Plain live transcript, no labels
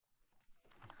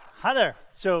Hi there.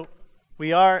 So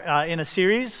we are in a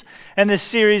series, and this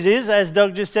series is, as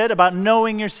Doug just said, about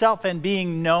knowing yourself and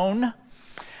being known.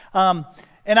 And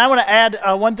I want to add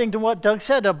one thing to what Doug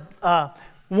said.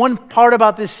 One part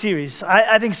about this series.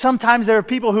 I think sometimes there are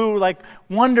people who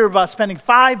wonder about spending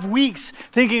 5 weeks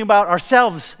thinking about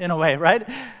ourselves in a way, right?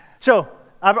 So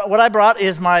what I brought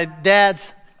is my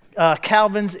dad's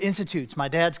Calvin's Institutes, my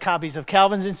dad's copies of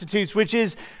Calvin's Institutes, which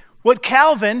is what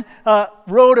Calvin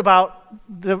wrote about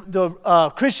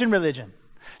the Christian religion.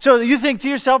 So you think to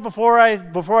yourself before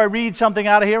I read something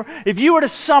out of here, if you were to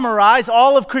summarize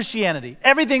all of Christianity,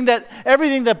 everything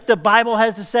that the Bible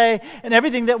has to say and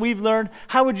everything that we've learned,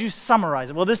 how would you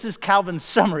summarize it? Well, this is Calvin's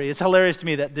summary. It's hilarious to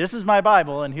me that this is my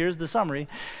Bible and here's the summary.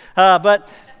 But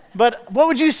what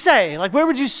would you say? Where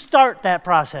would you start that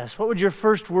process? What would your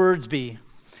first words be?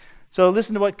 So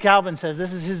listen to what Calvin says.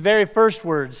 This is his very first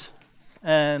words.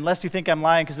 And unless you think I'm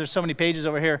lying because there's so many pages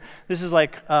over here, this is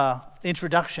like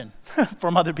introduction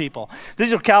from other people.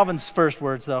 These are Calvin's first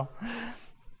words, though.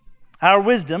 Our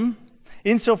wisdom,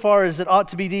 insofar as it ought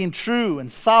to be deemed true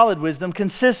and solid wisdom,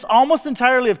 consists almost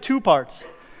entirely of two parts: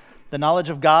 the knowledge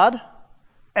of God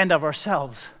and of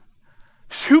ourselves.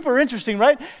 Super interesting,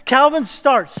 right? Calvin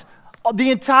starts the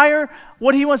entire,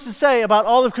 what he wants to say about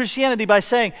all of Christianity by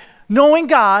saying, knowing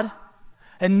God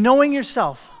and knowing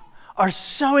yourself are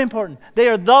so important. They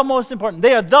are the most important.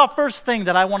 They are the first thing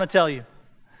that I want to tell you.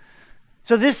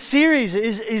 So this series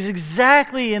is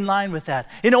exactly in line with that.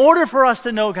 In order for us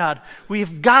to know God,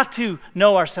 we've got to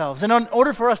know ourselves. And in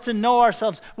order for us to know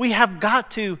ourselves, we have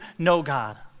got to know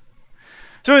God.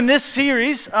 So in this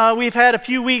series, we've had a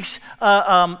few weeks,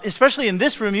 especially in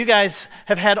this room, you guys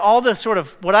have had all the sort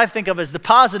of what I think of as the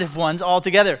positive ones all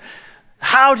together.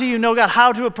 How do you know God?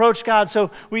 How to approach God? So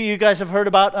you guys have heard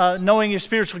about knowing your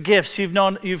spiritual gifts.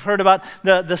 You've heard about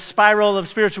the spiral of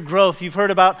spiritual growth. You've heard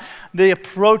about the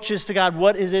approaches to God.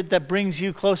 What is it that brings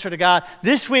you closer to God?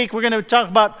 This week, we're going to talk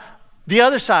about the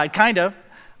other side, kind of.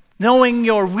 Knowing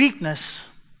your weakness,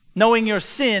 knowing your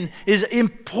sin is an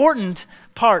important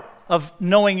part of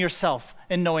knowing yourself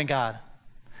and knowing God.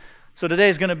 So today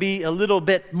is going to be a little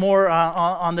bit more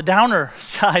on the downer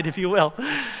side, if you will.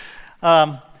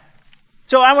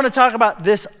 So I want to talk about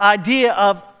this idea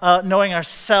of knowing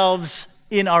ourselves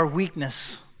in our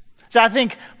weakness. So I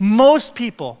think most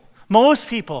people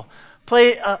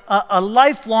play a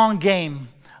lifelong game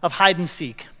of hide and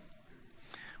seek.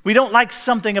 We don't like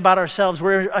something about ourselves.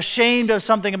 We're ashamed of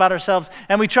something about ourselves,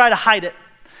 and we try to hide it.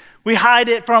 We hide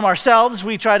it from ourselves.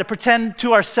 We try to pretend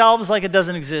to ourselves like it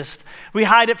doesn't exist. We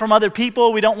hide it from other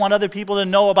people. We don't want other people to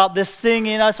know about this thing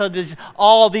in us or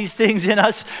all these things in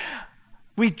us.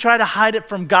 We try to hide it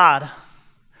from God.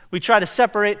 We try to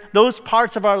separate those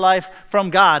parts of our life from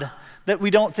God that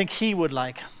we don't think He would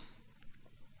like.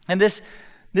 And this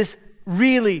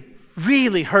really,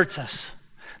 really hurts us.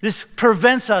 This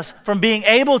prevents us from being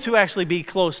able to actually be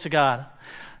close to God.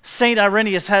 St.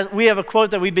 Irenaeus we have a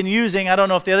quote that we've been using. I don't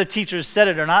know if the other teachers said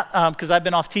it or not, because I've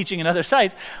been off teaching in other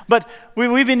sites. But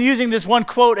we've been using this one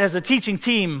quote as a teaching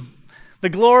team. The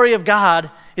glory of God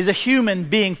is a human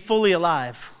being fully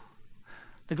alive.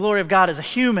 The glory of God is a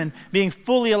human being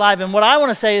fully alive. And what I want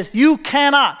to say is you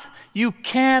cannot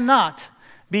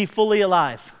be fully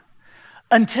alive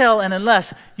until and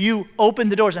unless you open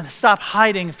the doors and stop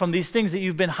hiding from these things that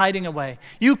you've been hiding away.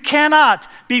 You cannot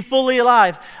be fully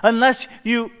alive unless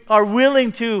you are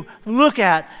willing to look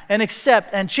at and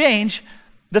accept and change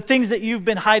the things that you've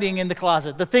been hiding in the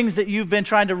closet, the things that you've been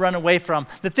trying to run away from,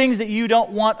 the things that you don't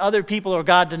want other people or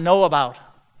God to know about.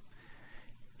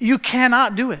 You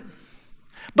cannot do it.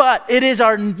 But it is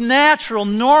our natural,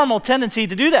 normal tendency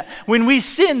to do that. When we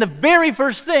sin, the very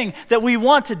first thing that we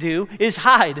want to do is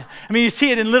hide. I mean, you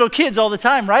see it in little kids all the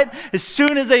time, right? As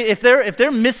soon as if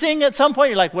they're missing at some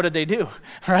point, you're like, what did they do,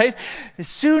 right? As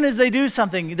soon as they do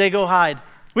something, they go hide.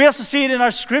 We also see it in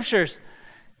our scriptures.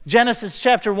 Genesis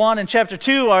chapter 1 and chapter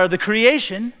 2 are the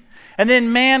creation, and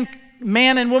then man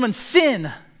and woman sin.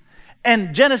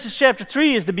 And Genesis chapter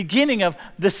 3 is the beginning of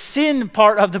the sin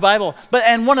part of the Bible.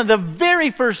 And one of the very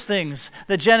first things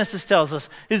that Genesis tells us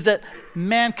is that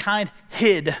mankind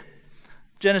hid.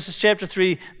 Genesis chapter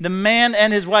 3, the man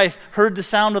and his wife heard the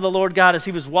sound of the Lord God as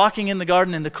He was walking in the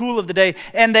garden in the cool of the day,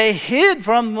 and they hid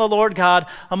from the Lord God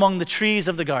among the trees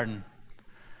of the garden.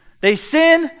 They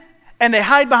sin and they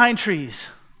hide behind trees.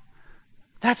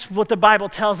 That's what the Bible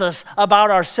tells us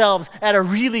about ourselves at a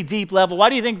really deep level.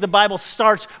 Why do you think the Bible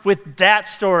starts with that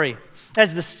story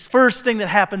as the first thing that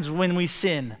happens when we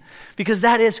sin? Because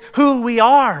that is who we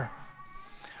are.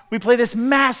 We play this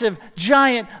massive,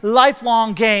 giant,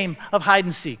 lifelong game of hide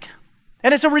and seek.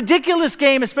 And it's a ridiculous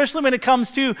game, especially when it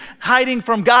comes to hiding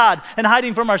from God and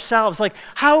hiding from ourselves. Like,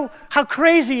 how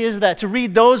crazy is that to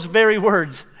read those very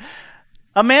words?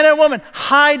 A man and a woman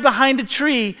hide behind a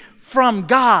tree from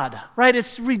God, right?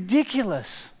 It's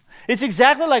ridiculous. It's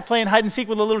exactly like playing hide and seek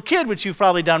with a little kid, which you've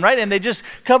probably done, right? And they just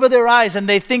cover their eyes and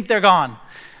they think they're gone.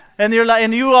 And you're like,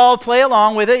 and you all play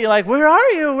along with it. You're like, where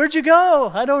are you? Where'd you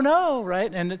go? I don't know,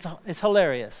 right? And it's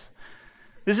hilarious.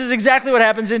 This is exactly what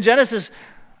happens in Genesis.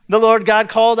 The Lord God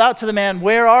called out to the man,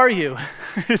 where are you?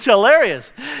 It's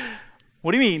hilarious.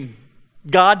 What do you mean?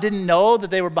 God didn't know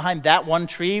that they were behind that one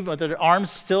tree, but their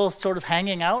arms still sort of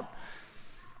hanging out?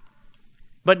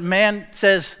 But man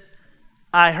says,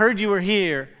 I heard you were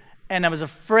here, and I was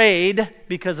afraid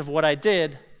because of what I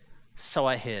did, so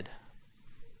I hid.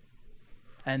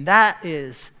 And that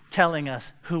is telling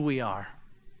us who we are.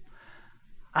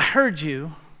 I heard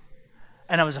you,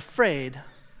 and I was afraid,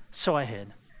 so I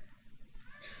hid.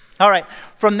 All right,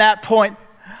 from that point,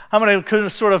 I'm going to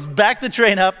sort of back the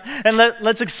train up and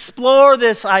let's explore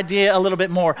this idea a little bit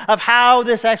more of how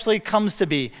this actually comes to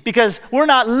be. Because we're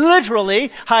not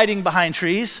literally hiding behind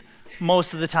trees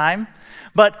most of the time,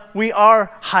 but we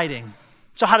are hiding.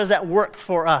 So how does that work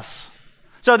for us?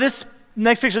 So this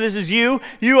next picture, this is you.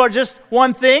 You are just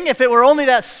one thing. If it were only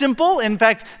that simple, in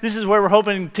fact, this is where we're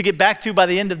hoping to get back to by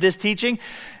the end of this teaching.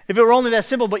 If it were only that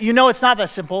simple, but you know it's not that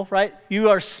simple, right? You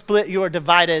are split, you are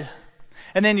divided.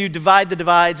 And then you divide the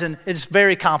divides, and it's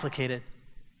very complicated.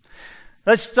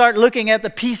 Let's start looking at the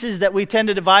pieces that we tend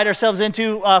to divide ourselves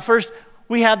into. First,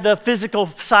 we have the physical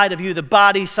side of you, the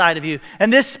body side of you.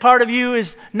 And this part of you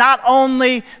is not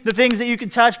only the things that you can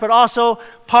touch, but also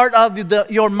part of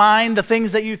your mind, the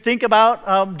things that you think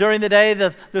about during the day,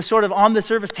 the sort of on the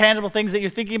surface tangible things that you're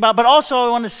thinking about. But also I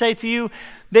want to say to you,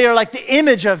 they are like the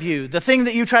image of you, the thing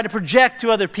that you try to project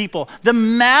to other people, the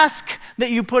mask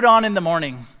that you put on in the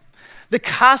morning, the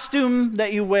costume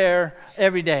that you wear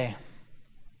every day.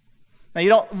 Now, you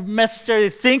don't necessarily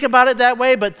think about it that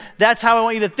way, but that's how I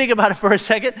want you to think about it for a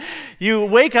second. You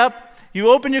wake up, you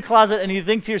open your closet, and you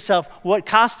think to yourself, what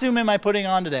costume am I putting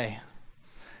on today?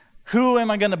 Who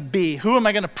am I going to be? Who am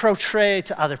I going to portray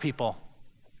to other people?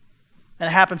 And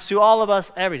it happens to all of us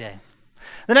every day.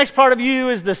 The next part of you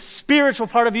is the spiritual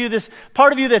part of you, this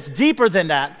part of you that's deeper than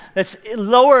that, that's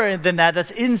lower than that,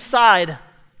 that's inside.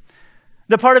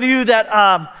 The part of you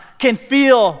that can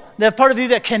feel, the part of you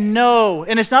that can know.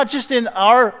 And it's not just in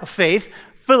our faith.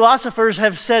 Philosophers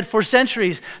have said for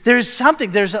centuries, there's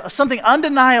something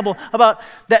undeniable about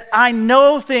that I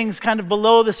know things kind of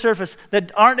below the surface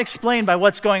that aren't explained by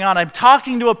what's going on. I'm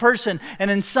talking to a person,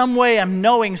 and in some way I'm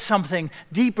knowing something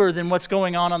deeper than what's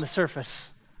going on the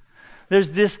surface. There's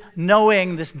this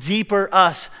knowing, this deeper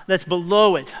us that's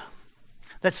below it,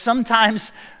 that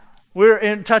sometimes we're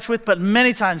in touch with, but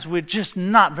many times we're just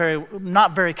not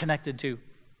very connected to.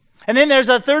 And then there's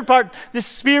a third part, this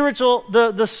spiritual,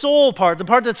 the soul part, the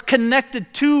part that's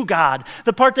connected to God,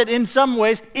 the part that in some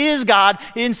ways is God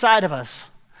inside of us.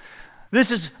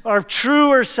 This is our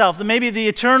truer self, maybe the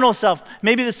eternal self,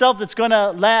 maybe the self that's going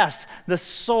to last, the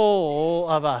soul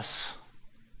of us.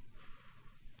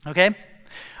 Okay?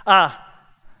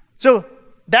 So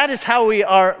that is how we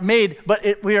are made,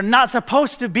 but we are not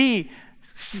supposed to be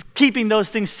keeping those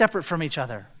things separate from each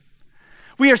other.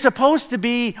 We are supposed to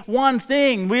be one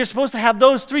thing. We are supposed to have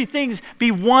those three things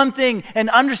be one thing and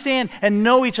understand and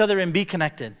know each other and be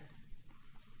connected.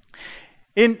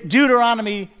 In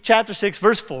Deuteronomy chapter 6,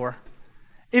 verse 4,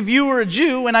 if you were a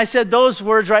Jew and I said those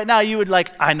words right now, you would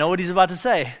I know what he's about to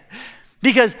say.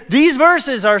 Because these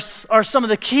verses are some of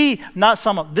the key,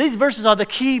 these verses are the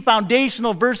key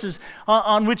foundational verses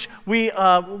on which we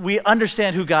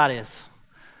understand who God is.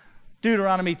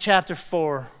 Deuteronomy chapter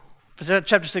 6,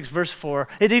 verse 4.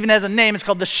 It even has a name. It's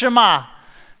called the Shema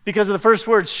because of the first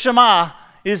words. Shema,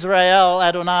 Israel,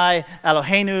 Adonai,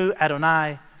 Eloheinu,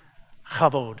 Adonai,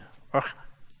 Chabod, or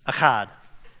Echad.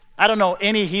 I don't know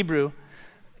any Hebrew,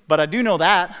 but I do know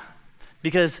that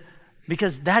because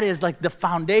that is like the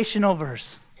foundational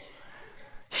verse.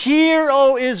 Hear,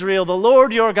 O Israel, the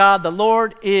Lord your God, the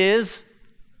Lord is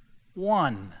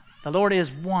one. The Lord is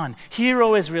one. Hear,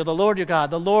 O Israel, the Lord your God,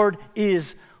 the Lord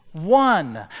is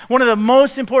one. One of the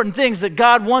most important things that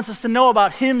God wants us to know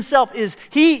about himself is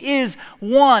he is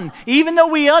one. Even though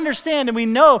we understand and we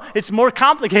know it's more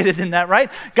complicated than that,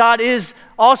 right? God is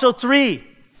also three.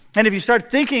 And if you start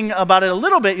thinking about it a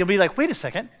little bit, you'll be like, wait a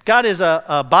second. God is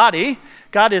a body,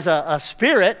 God is a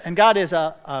spirit, and God is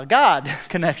a God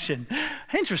connection.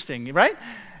 Interesting, right?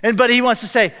 But he wants to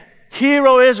say, hear,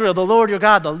 O Israel, the Lord your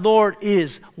God, the Lord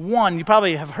is one. You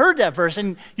probably have heard that verse,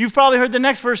 and you've probably heard the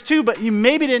next verse too, but you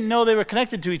maybe didn't know they were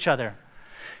connected to each other.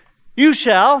 You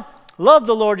shall love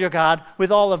the Lord your God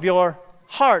with all of your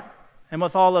heart and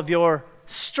with all of your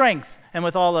strength and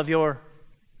with all of your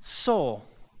soul.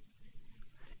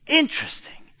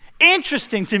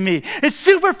 Interesting to me. It's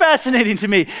super fascinating to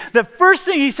me. The first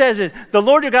thing he says is, the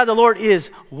Lord your God, the Lord is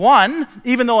one.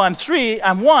 Even though I'm three,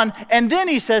 I'm one. And then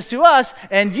he says to us,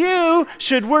 and you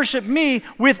should worship me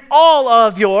with all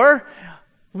of your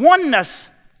oneness.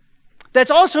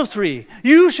 That's also three.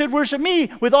 You should worship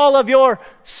me with all of your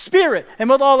spirit and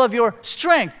with all of your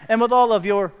strength and with all of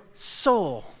your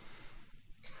soul.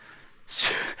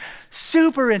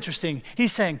 Super interesting.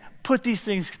 He's saying, put these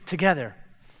things together.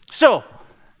 So,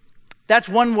 that's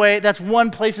one way, that's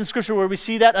one place in Scripture where we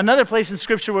see that. Another place in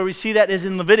Scripture where we see that is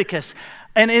in Leviticus.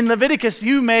 And in Leviticus,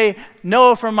 you may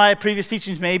know from my previous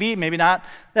teachings, maybe not,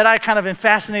 that I kind of am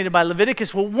fascinated by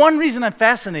Leviticus. Well, one reason I'm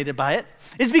fascinated by it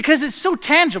is because it's so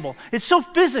tangible. It's so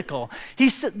physical.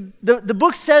 The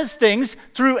book says things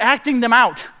through acting them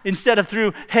out instead of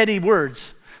through heady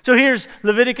words. So here's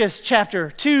Leviticus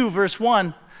chapter 2, verse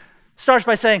 1. Starts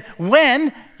by saying,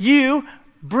 when you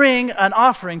bring an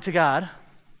offering to God,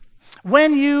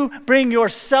 when you bring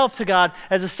yourself to God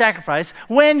as a sacrifice,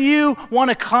 when you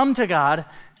want to come to God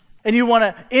and you want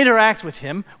to interact with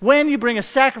him, when you bring a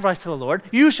sacrifice to the Lord,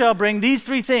 you shall bring these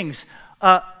three things.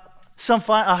 A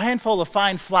handful of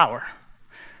fine flour.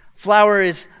 Flour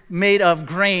is made of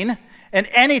grain, and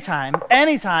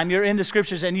anytime you're in the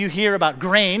Scriptures and you hear about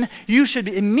grain, you should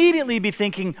immediately be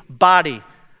thinking body.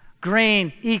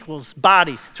 Grain equals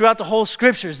body. Throughout the whole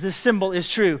Scriptures, this symbol is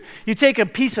true. You take a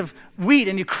piece of wheat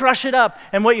and you crush it up,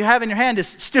 and what you have in your hand is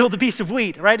still the piece of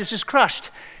wheat, right? It's just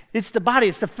crushed. It's the body,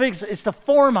 it's the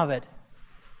form of it.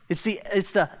 It's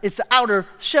the outer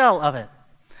shell of it.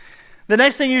 The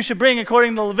next thing you should bring,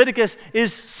 according to Leviticus,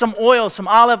 is some oil, some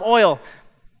olive oil.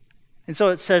 And so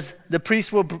it says the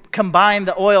priest will combine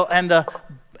the oil and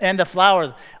the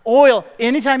flour. Oil,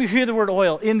 anytime you hear the word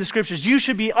oil in the Scriptures, you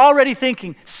should be already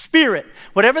thinking spirit.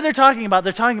 Whatever they're talking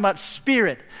about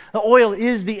spirit. The oil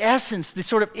is the essence, the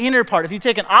sort of inner part. If you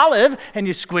take an olive and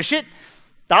you squish it,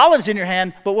 the olive's in your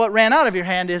hand, but what ran out of your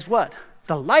hand is what?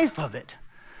 The life of it.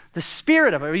 The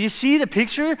spirit of it. You see the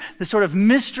picture, the sort of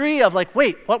mystery of like,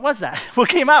 wait, what was that? What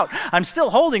came out? I'm still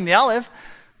holding the olive.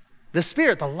 The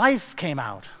spirit, the life came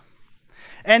out.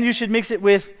 And you should mix it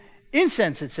with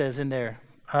incense, it says in there.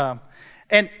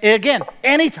 And again,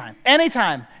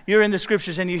 anytime you're in the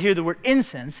Scriptures and you hear the word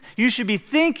incense, you should be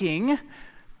thinking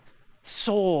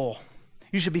soul.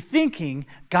 You should be thinking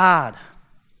God.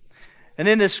 And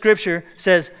then this Scripture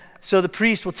says, so the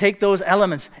priest will take those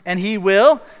elements and he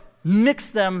will mix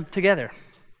them together.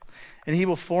 And he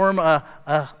will form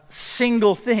a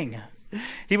single thing.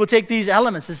 He will take these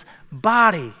elements, this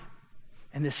body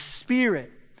and this spirit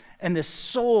and this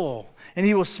soul, and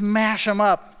he will smash them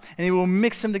up, and he will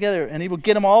mix them together, and he will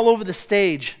get them all over the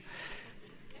stage.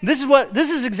 This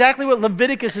is exactly what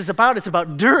Leviticus is about. It's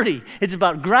about dirty. It's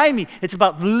about grimy. It's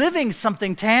about living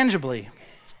something tangibly.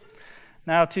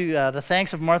 Now, to the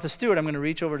thanks of Martha Stewart, I'm going to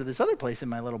reach over to this other place in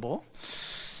my little bowl.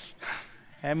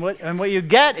 And what you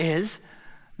get is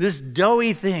this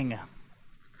doughy thing.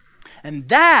 And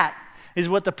that is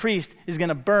what the priest is going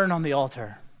to burn on the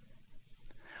altar.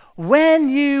 When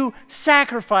you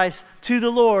sacrifice to the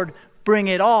Lord, bring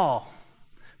it all.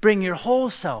 Bring your whole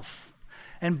self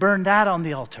and burn that on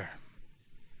the altar.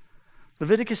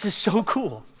 Leviticus is so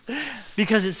cool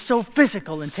because it's so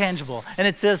physical and tangible, and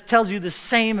it tells you the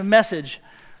same message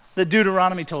that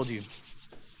Deuteronomy told you.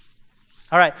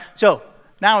 All right, so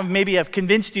now maybe I've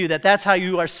convinced you that that's how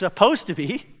you are supposed to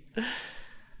be,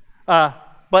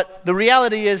 but the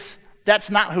reality is that's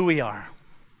not who we are.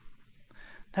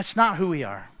 That's not who we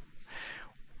are.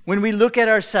 When we look at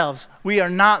ourselves, we are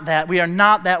not that. We are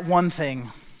not that one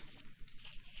thing.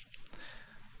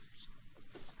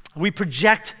 We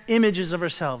project images of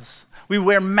ourselves. We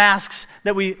wear masks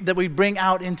that we bring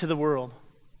out into the world.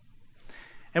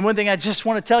 And one thing I just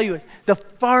want to tell you is the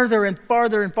farther and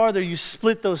farther and farther you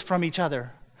split those from each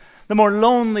other, the more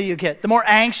lonely you get, the more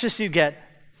anxious you get,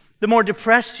 the more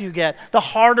depressed you get, the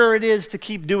harder it is to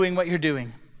keep doing what you're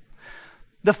doing.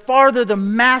 The farther the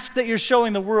mask that you're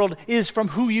showing the world is from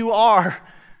who you are,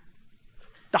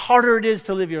 the harder it is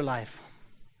to live your life.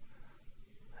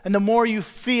 And the more you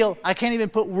feel, I can't even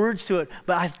put words to it,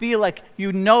 but I feel like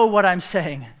you know what I'm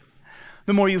saying.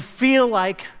 The more you feel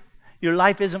like your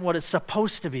life isn't what it's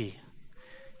supposed to be.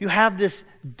 You have this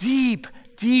deep,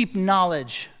 deep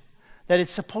knowledge that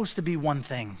it's supposed to be one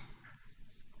thing.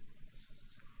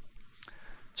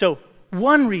 So,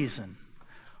 one reason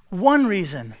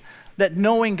that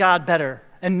knowing God better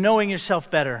and knowing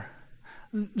yourself better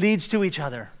leads to each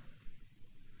other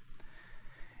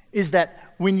is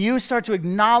that when you start to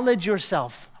acknowledge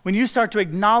yourself, when you start to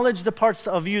acknowledge the parts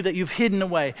of you that you've hidden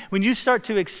away, when you start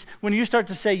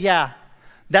to say, yeah,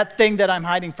 that thing that I'm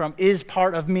hiding from is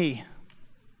part of me,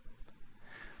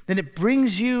 then it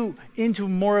brings you into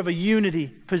more of a unity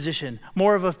position,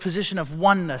 more of a position of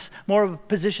oneness, more of a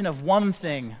position of one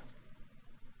thing.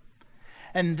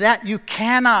 And that you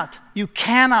cannot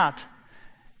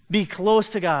be close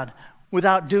to God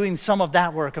without doing some of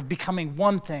that work of becoming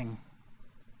one thing.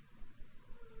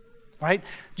 Right?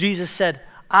 Jesus said,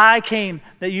 I came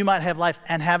that you might have life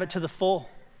and have it to the full.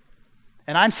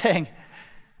 And I'm saying,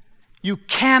 you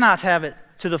cannot have it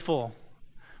to the full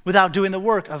without doing the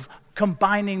work of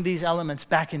combining these elements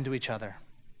back into each other.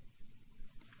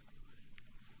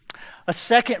 A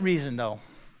second reason, though,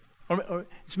 or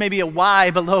it's maybe a why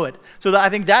below it. So I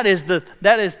think that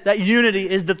unity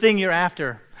is the thing you're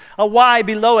after. A why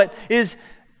below it is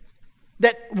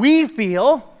that we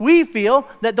feel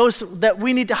that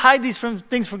we need to hide these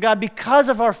things from God because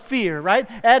of our fear, right?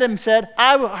 Adam said,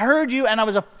 I heard you and I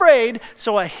was afraid,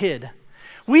 so I hid.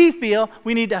 We feel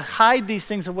we need to hide these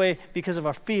things away because of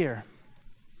our fear.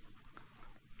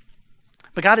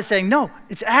 But God is saying, no,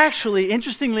 it's actually,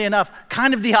 interestingly enough,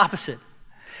 kind of the opposite.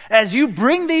 As you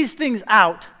bring these things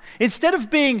out, instead of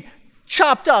being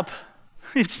chopped up,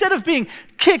 instead of being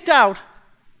kicked out,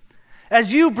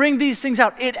 as you bring these things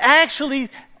out, it actually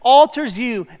alters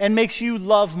you and makes you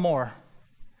love more.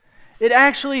 It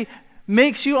actually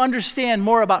makes you understand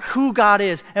more about who God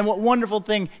is and what wonderful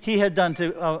thing he had done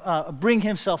to bring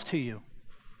himself to you.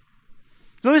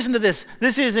 So listen to this.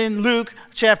 This is in Luke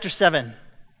chapter 7.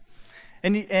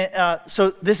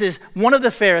 So this is one of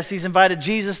the Pharisees invited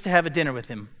Jesus to have a dinner with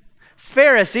him.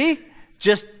 Pharisee,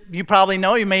 you probably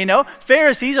know, you may know,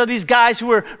 Pharisees are these guys who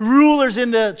were rulers in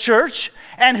the church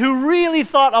and who really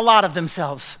thought a lot of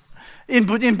themselves in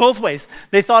both ways.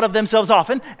 They thought of themselves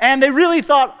often, and they really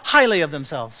thought highly of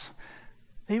themselves.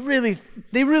 They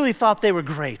really thought they were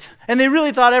great, and they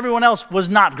really thought everyone else was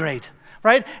not great,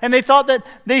 right? And they thought that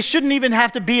they shouldn't even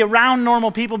have to be around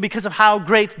normal people because of how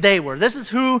great they were. This is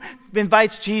who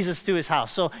invites Jesus to his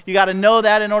house. So you got to know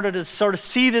that in order to sort of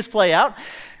see this play out.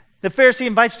 The Pharisee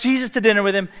invites Jesus to dinner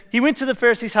with him. He went to the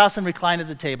Pharisee's house and reclined at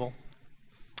the table.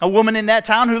 A woman in that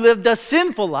town who lived a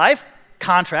sinful life,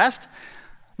 contrast,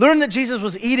 learned that Jesus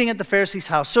was eating at the Pharisee's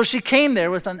house. So she came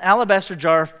there with an alabaster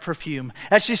jar of perfume.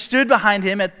 As she stood behind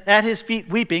him at his feet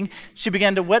weeping, she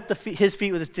began to wet his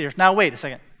feet with his tears. Now wait a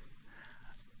second.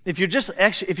 If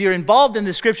you're involved in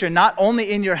the scripture, not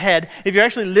only in your head, if you're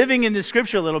actually living in the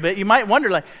scripture a little bit, you might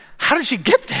wonder, how did she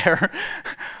get there?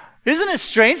 Isn't it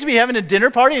strange to be having a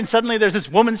dinner party and suddenly there's this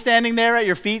woman standing there at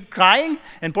your feet crying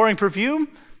and pouring perfume?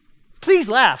 Please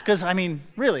laugh, because,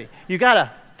 really,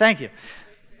 thank you.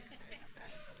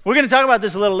 We're going to talk about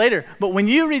this a little later, but when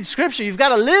you read scripture, you've got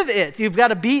to live it. You've got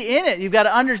to be in it. You've got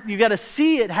to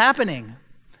see it happening.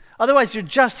 Otherwise, you're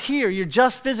just here. You're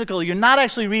just physical. You're not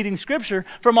actually reading scripture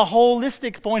from a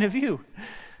holistic point of view.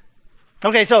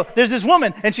 Okay, so there's this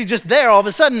woman, and she's just there all of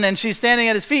a sudden, and she's standing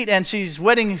at his feet, and she's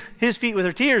wetting his feet with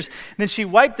her tears. And then she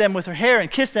wiped them with her hair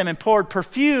and kissed them and poured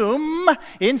perfume,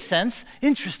 incense.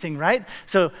 Interesting, right?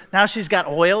 So now she's got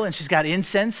oil, and she's got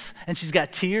incense, and she's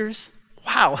got tears.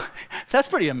 Wow, that's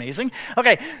pretty amazing.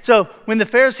 Okay, so when the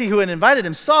Pharisee who had invited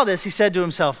him saw this, he said to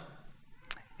himself,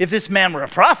 if this man were a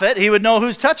prophet, he would know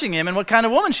who's touching him and what kind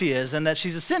of woman she is, and that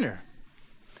she's a sinner.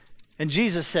 And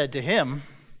Jesus said to him,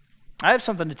 I have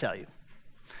something to tell you.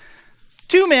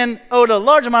 2 men owed a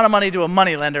large amount of money to a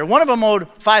moneylender. One of them owed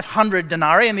 500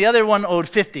 denarii, and the other one owed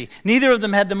 50. Neither of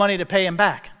them had the money to pay him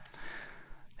back.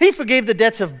 He forgave the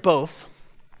debts of both.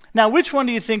 Now, which one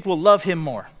do you think will love him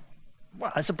more?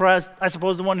 Well, I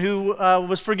suppose the one who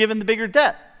was forgiven the bigger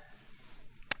debt.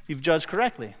 You've judged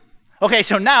correctly. Okay,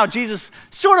 so now Jesus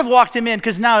sort of walked him in,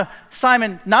 because now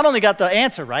Simon not only got the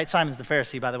answer right, Simon's the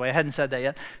Pharisee, by the way, I hadn't said that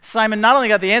yet. Simon not only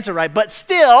got the answer right, but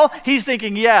still he's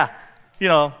thinking,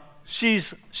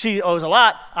 she owes a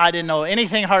lot. I didn't owe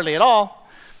anything hardly at all.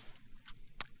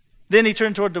 Then he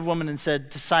turned toward the woman and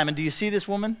said to Simon, do you see this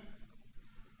woman?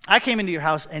 I came into your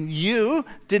house and you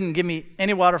didn't give me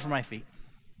any water for my feet.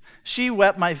 She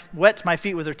wet my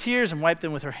feet with her tears and wiped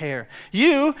them with her hair.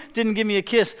 You didn't give me a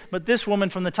kiss, but this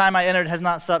woman from the time I entered has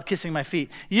not stopped kissing my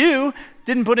feet. You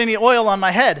didn't put any oil on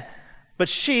my head, but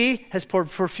she has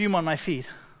poured perfume on my feet.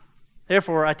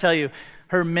 Therefore, I tell you,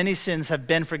 her many sins have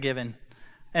been forgiven,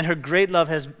 and her great love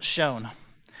has shown.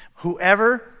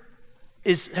 Whoever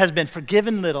has been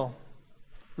forgiven little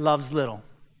loves little.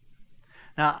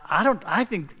 Now, I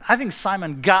think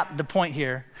Simon got the point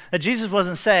here, that Jesus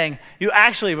wasn't saying, you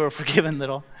actually were forgiven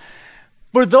little,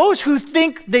 For those who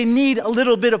think they need a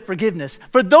little bit of forgiveness,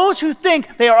 for those who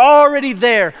think they are already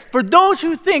there, for those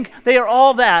who think they are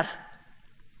all that,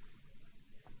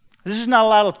 this is not a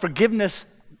lot of forgiveness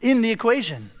in the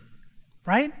equation,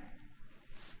 right?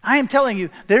 I am telling you,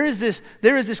 there is this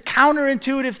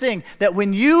counterintuitive thing that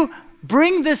when you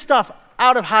bring this stuff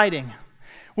out of hiding,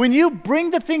 when you bring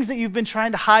the things that you've been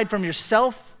trying to hide from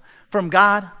yourself, from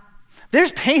God,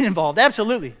 there's pain involved,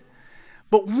 absolutely.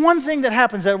 But one thing that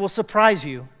happens that will surprise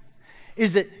you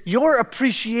is that your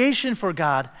appreciation for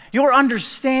God, your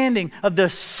understanding of the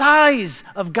size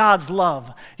of God's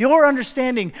love, your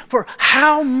understanding for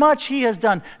how much He has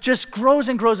done just grows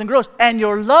and grows and grows, and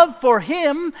your love for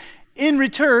Him in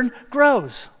return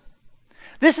grows.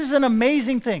 This is an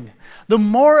amazing thing. The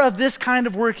more of this kind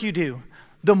of work you do,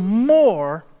 the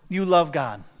more you love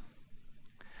God.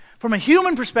 From a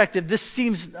human perspective, this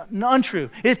seems untrue.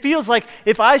 It feels like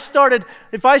if I started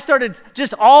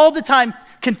just all the time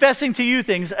confessing to you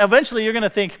things, eventually you're going to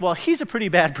think, well, he's a pretty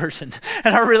bad person,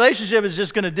 and our relationship is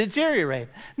just going to deteriorate.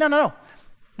 No.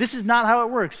 This is not how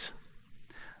it works.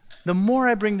 The more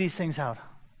I bring these things out,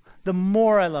 the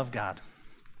more I love God.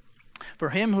 For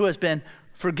him who has been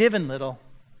forgiven little,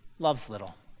 loves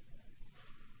little.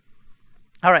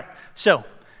 All right, so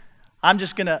I'm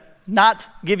just going to not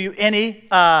give you any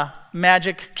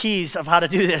magic keys of how to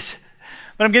do this,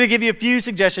 but I'm going to give you a few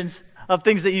suggestions of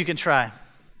things that you can try.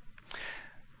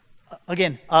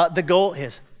 Again, the goal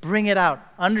is bring it out.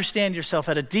 Understand yourself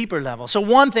at a deeper level. So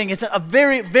one thing, it's a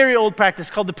very, very old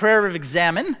practice called the prayer of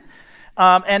examine,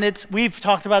 and we've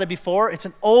talked about it before. It's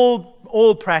an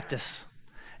old practice.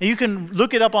 And you can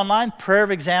look it up online, prayer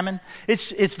of examine.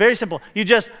 It's very simple. You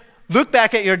just look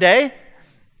back at your day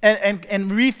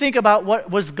and rethink about what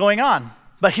was going on.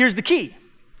 But here's the key.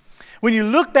 When you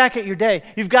look back at your day,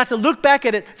 you've got to look back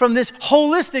at it from this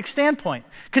holistic standpoint.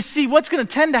 Because see, what's going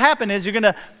to tend to happen is you're going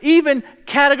to even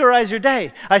categorize your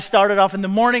day. I started off in the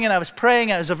morning and I was praying.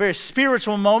 It was a very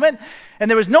spiritual moment.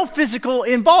 And there was no physical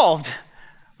involved,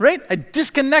 right? I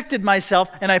disconnected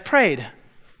myself and I prayed.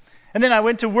 And then I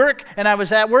went to work and I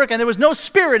was at work and there was no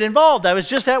spirit involved. I was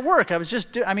just at work. I was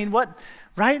just,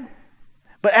 right?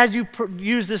 But as you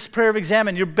use this prayer of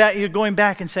examine, you're going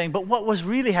back and saying, but what was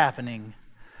really happening?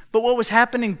 But what was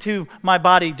happening to my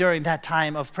body during that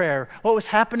time of prayer? What was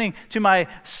happening to my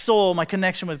soul, my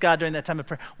connection with God during that time of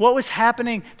prayer? What was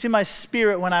happening to my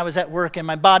spirit when I was at work and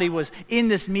my body was in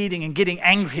this meeting and getting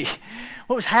angry?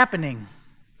 What was happening?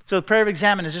 So the prayer of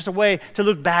examine is just a way to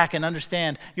look back and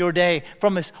understand your day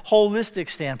from this holistic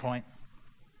standpoint.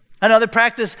 Another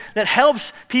practice that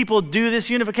helps people do this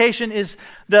unification is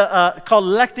called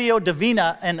Lectio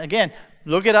Divina. And again,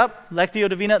 look it up, Lectio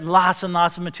Divina, lots and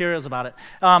lots of materials about it.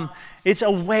 It's a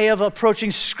way of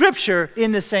approaching Scripture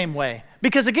in the same way.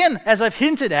 Because again, as I've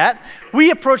hinted at,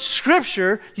 we approach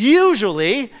Scripture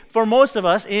usually, for most of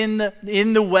us in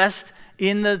the West,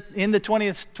 in the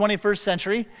 20th, 21st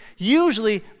century,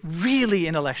 usually really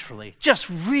intellectually, just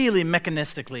really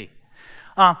mechanistically.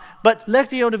 But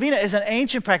Lectio Divina is an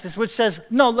ancient practice which says,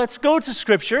 no, let's go to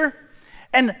Scripture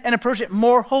and approach it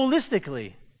more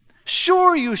holistically.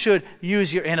 Sure, you should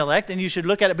use your intellect and you should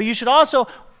look at it, but you should also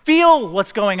feel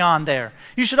what's going on there.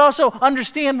 You should also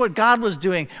understand what God was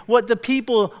doing, what the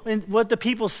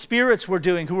people's spirits were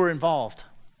doing who were involved.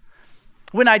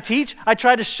 When I teach, I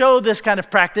try to show this kind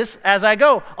of practice as I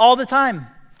go all the time.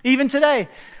 Even today,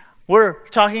 we're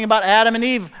talking about Adam and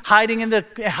Eve hiding in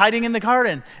the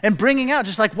garden and bringing out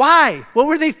just like, why? What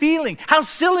were they feeling? How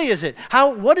silly is it?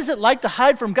 What is it like to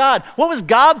hide from God? What was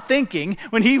God thinking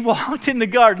when he walked in the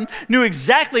garden, knew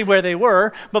exactly where they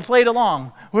were, but played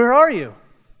along? Where are you?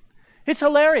 It's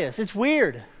hilarious. It's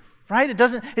weird, right?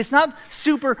 It's not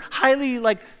super highly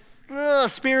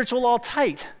spiritual, all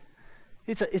tight.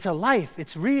 It's a life.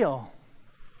 It's real.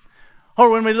 Or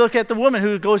when we look at the woman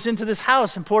who goes into this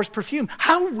house and pours perfume.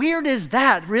 How weird is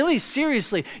that? Really,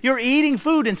 seriously. You're eating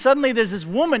food and suddenly there's this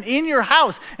woman in your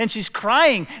house and she's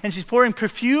crying and she's pouring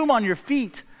perfume on your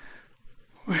feet.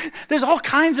 There's all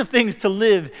kinds of things to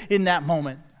live in that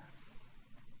moment.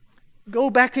 Go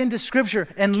back into Scripture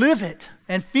and live it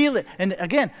and feel it. And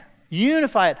again,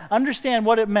 unify it. Understand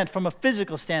what it meant from a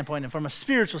physical standpoint and from a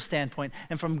spiritual standpoint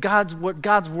and from what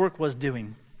God's work was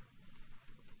doing.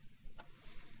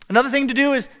 Another thing to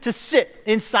do is to sit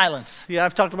in silence. Yeah,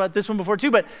 I've talked about this one before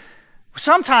too, but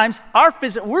sometimes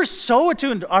we're so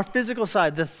attuned to our physical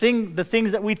side, the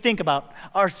things that we think about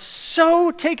are so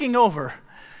taking over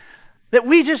that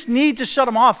we just need to shut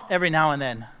them off every now and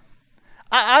then.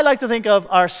 I like to think of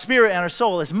our spirit and our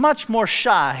soul as much more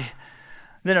shy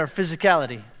than our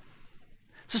physicality.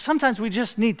 So sometimes we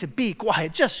just need to be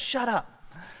quiet, just shut up.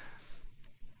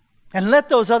 And let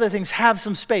those other things have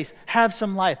some space, have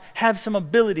some life, have some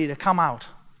ability to come out.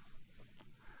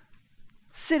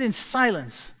 Sit in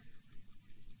silence.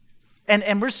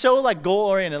 And we're so like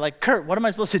goal-oriented, like, Kurt, what am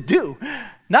I supposed to do?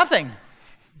 Nothing.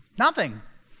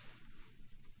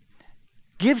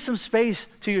 Give some space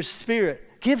to your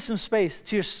spirit. Give some space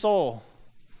to your soul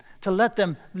to let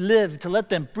them live, to let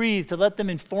them breathe, to let them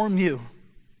inform you.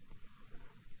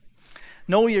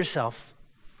 Know yourself.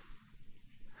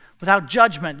 Without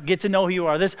judgment, get to know who you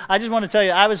are. I just want to tell you,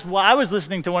 I was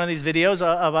listening to one of these videos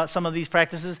about some of these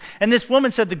practices, and this woman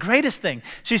said the greatest thing.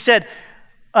 She said,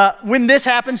 when this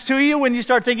happens to you, when you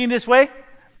start thinking this way,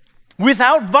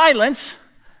 without violence,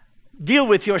 deal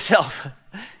with yourself.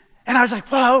 And I was like,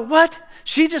 whoa, what?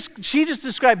 She just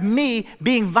described me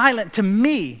being violent to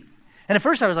me. And at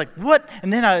first I was like, what?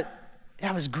 And then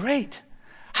that was great.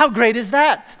 How great is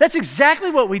that? That's exactly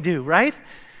what we do, right?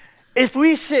 If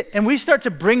we sit and we start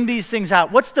to bring these things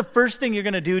out, what's the first thing you're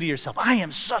going to do to yourself? I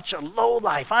am such a low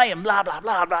life. I am blah, blah,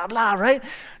 blah, blah, blah, right?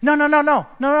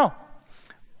 No.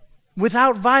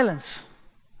 Without violence,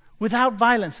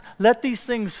 let these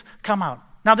things come out.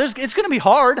 Now, it's going to be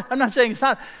hard. I'm not saying it's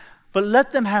not, but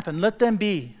let them happen. Let them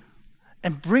be,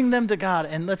 and bring them to God,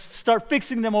 and let's start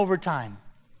fixing them over time.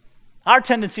 Our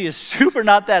tendency is super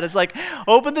not that. It's like,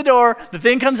 open the door, the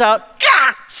thing comes out,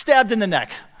 stabbed in the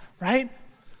neck, right?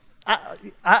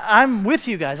 I'm with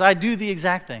you guys. I do the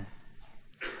exact thing.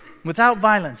 Without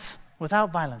violence,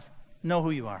 know who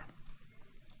you are.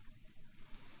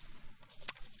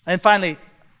 And finally,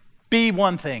 be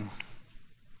one thing.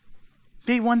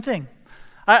 Be one thing.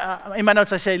 In my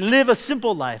notes I say, live a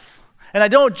simple life. And I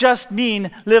don't just mean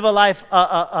live a life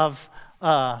of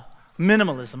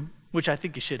minimalism, which I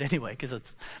think you should anyway,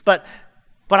 but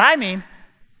I mean,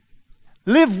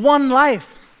 live one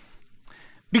life,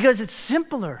 because it's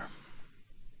simpler.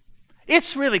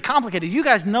 It's really complicated. You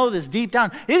guys know this deep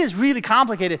down. It is really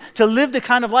complicated to live the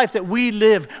kind of life that we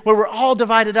live, where we're all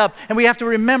divided up, and we have to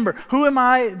remember, who am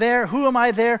I there? Who am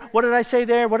I there? What did I say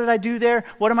there? What did I do there?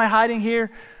 What am I hiding here?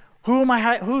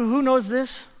 Who knows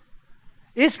this?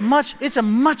 It's a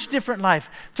much different life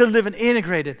to live an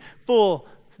integrated, full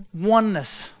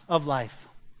oneness of life.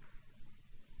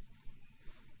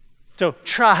 So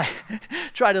try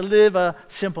to live a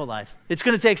simple life. It's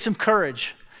going to take some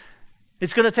courage.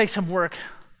 It's going to take some work,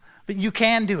 but you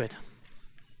can do it.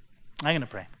 I'm going to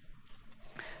pray.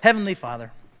 Heavenly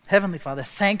Father,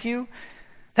 thank you.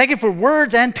 Thank you for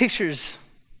words and pictures.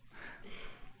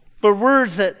 For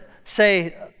words that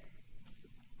say,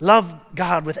 love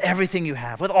God with everything you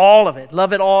have, with all of it.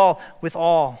 Love it all with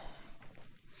all.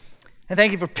 And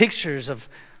thank you for pictures of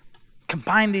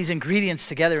combine these ingredients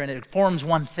together and it forms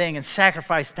one thing, and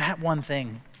sacrifice that one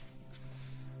thing.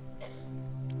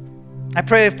 I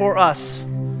pray for us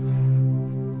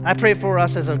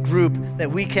as a group that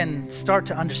we can start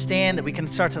to understand, that we can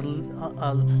start to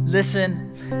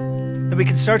listen, that we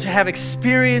can start to have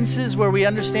experiences where we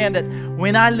understand that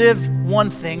when I live one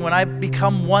thing, when I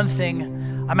become one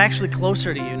thing, I'm actually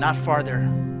closer to you, not farther.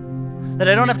 That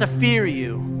I don't have to fear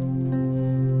you.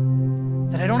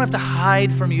 That I don't have to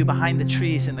hide from you behind the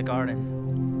trees in the garden.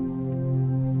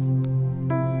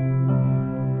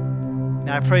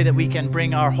 Now I pray that we can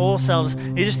bring our whole selves,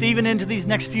 just even into these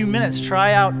next few minutes,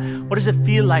 try out what does it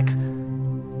feel like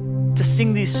to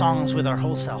sing these songs with our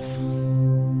whole self.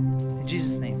 In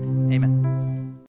Jesus' name, amen.